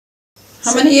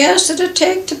How many years did it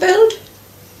take to build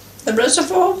the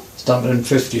reservoir? Started in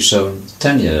 57,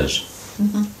 10 years.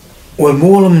 Well,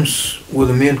 Morlams were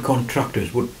the main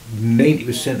contractors, but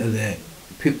 90% of the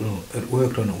people that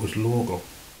worked on it was local.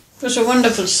 It was a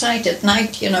wonderful sight at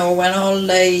night, you know, when all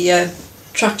the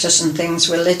tractors and things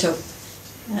were lit up.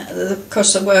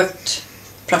 Because they worked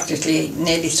practically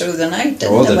nearly through the night.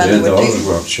 Oh, they did, all the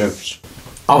work shifts.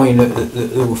 I mean,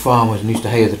 there were farmers and used to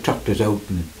hire the tractors out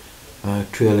and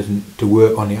trailers to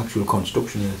work on the actual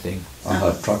construction of the thing. I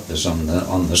had tractors on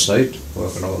the site,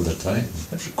 working all the time.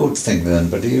 It was a good thing then,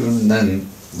 but even then,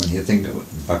 when you think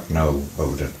back now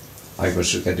about it, I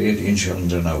was to get 18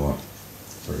 shillings an hour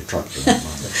for a tractor.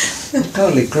 You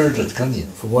can't really credit, can you?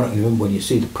 From what I can remember, when you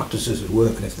see the practices at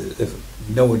work, and if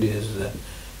nowadays the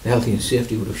healthy and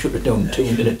safety would have shut it down in 2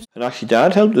 minutes. And actually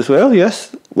Dad helped as well,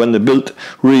 yes. When they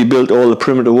rebuilt all the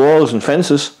perimeter walls and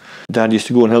fences, Dad used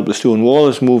to go and help the stone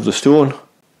walls, move the stone.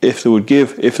 If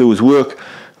there was work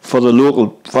for the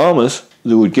local farmers,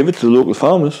 they would give it to the local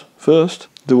farmers first.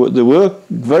 They were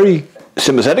very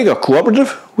sympathetic or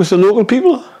cooperative with the local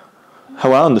people,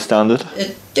 how I understand it.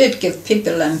 It did give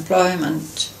people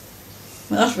employment.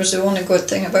 Well, that was the only good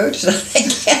thing about it, I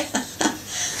think.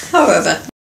 However,